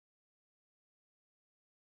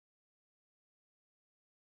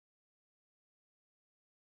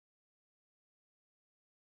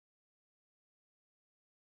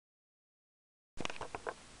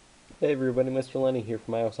Hey everybody, Mr. Lenny here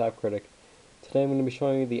from iOS App Critic. Today I'm going to be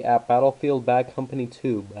showing you the app Battlefield Bad Company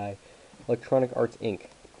 2 by Electronic Arts Inc.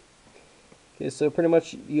 Okay, so pretty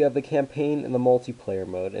much you have the campaign and the multiplayer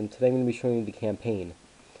mode, and today I'm going to be showing you the campaign.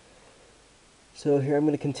 So here I'm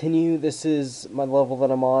going to continue. This is my level that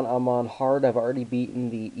I'm on. I'm on hard. I've already beaten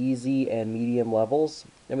the easy and medium levels.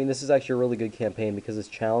 I mean, this is actually a really good campaign because it's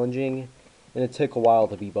challenging, and it took a while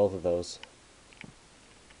to beat both of those.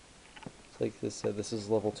 Like this said, this is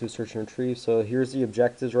level 2 search and retrieve. So here's the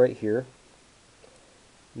objectives right here.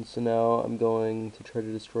 And so now I'm going to try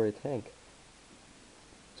to destroy a tank.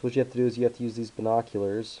 So what you have to do is you have to use these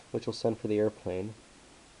binoculars, which will send for the airplane.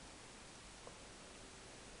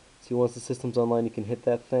 See, once the system's online, you can hit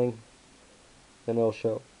that thing. Then it'll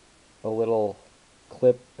show a little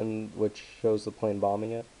clip which shows the plane bombing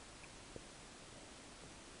it.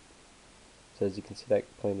 So as you can see, that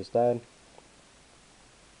plane just died.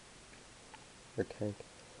 Or tank.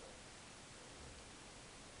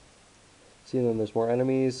 See, and then there's more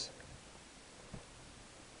enemies.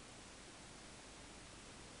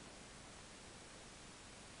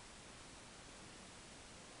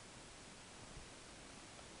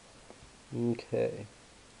 Okay.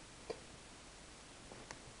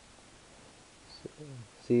 So,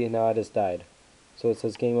 see, now I just died. So it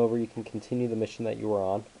says game over. You can continue the mission that you were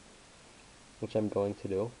on, which I'm going to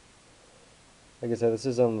do. Like I said, this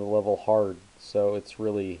is on the level hard, so it's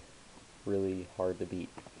really hard to beat.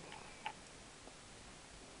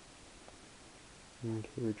 Okay,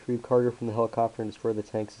 retrieve cargo from the helicopter and destroy the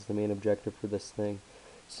tanks is the main objective for this thing.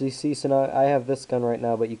 So you see, so now I have this gun right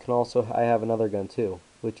now, but you can also, I have another gun too,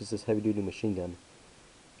 which is this heavy-duty machine gun,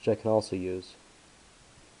 which I can also use.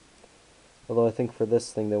 Although I think for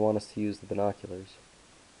this thing they want us to use the binoculars.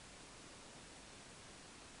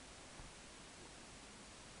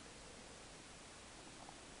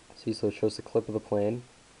 See, so it shows the clip of the plane,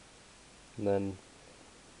 and then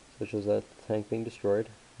so it shows that tank being destroyed,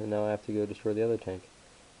 and now I have to go destroy the other tank.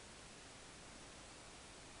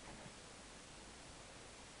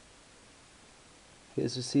 Okay,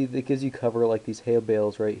 so see, it gives you cover like these hay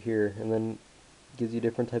bales right here, and then gives you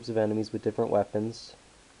different types of enemies with different weapons.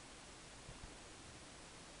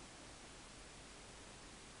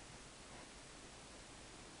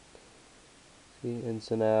 See, and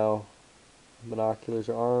so now binoculars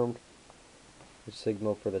are armed, which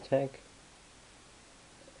signal for the tank.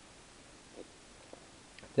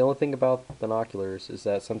 The only thing about binoculars is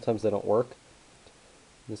that sometimes they don't work.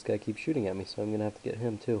 This guy keeps shooting at me, so I'm going to have to get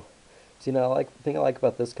him too. See, now the thing I like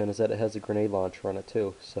about this gun is that it has a grenade launcher on it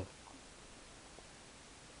too, so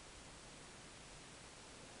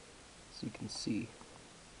you can see.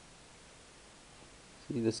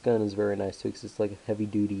 See, this gun is very nice too, because it's like a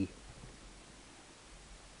heavy-duty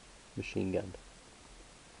machine gun.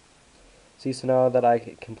 See, so now that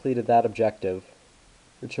I completed that objective,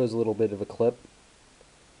 it shows a little bit of a clip.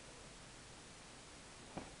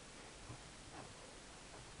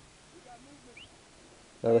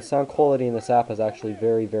 Now the sound quality in this app is actually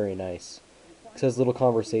very nice. It says little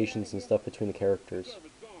conversations and stuff between the characters.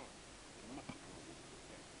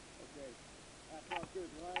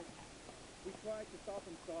 We tried to stop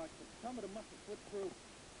him, Sarge, but some of them must have slipped through.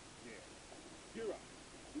 Yeah. You're up.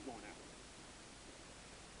 We're going after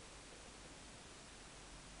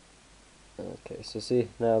Okay, so see,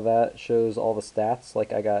 now that shows all the stats.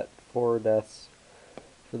 Like I got 4 deaths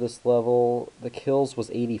for this level. The kills was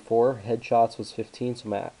 84, headshots was 15, so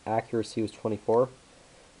my accuracy was 24.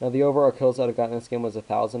 Now the overall kills that I've gotten in this game was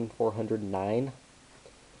 1,409.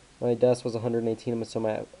 My deaths was 118, so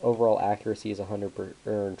my overall accuracy is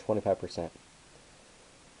 125%.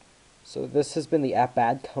 So this has been the app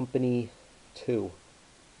Bad Company 2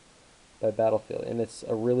 by Battlefield, and it's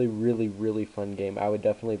a really fun game. I would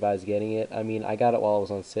definitely advise getting it. I mean, I got it while it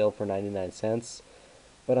was on sale for 99 cents,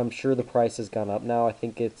 but I'm sure the price has gone up now. I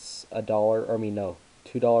think it's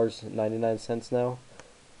 $2.99 now.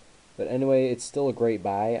 But anyway, it's still a great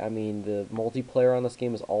buy. I mean, the multiplayer on this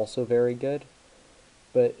game is also very good,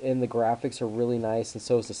 and the graphics are really nice, and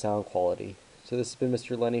so is the sound quality. So this has been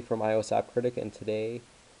Mr. Lenny from iOS App Critic, and today,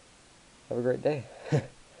 have a great day.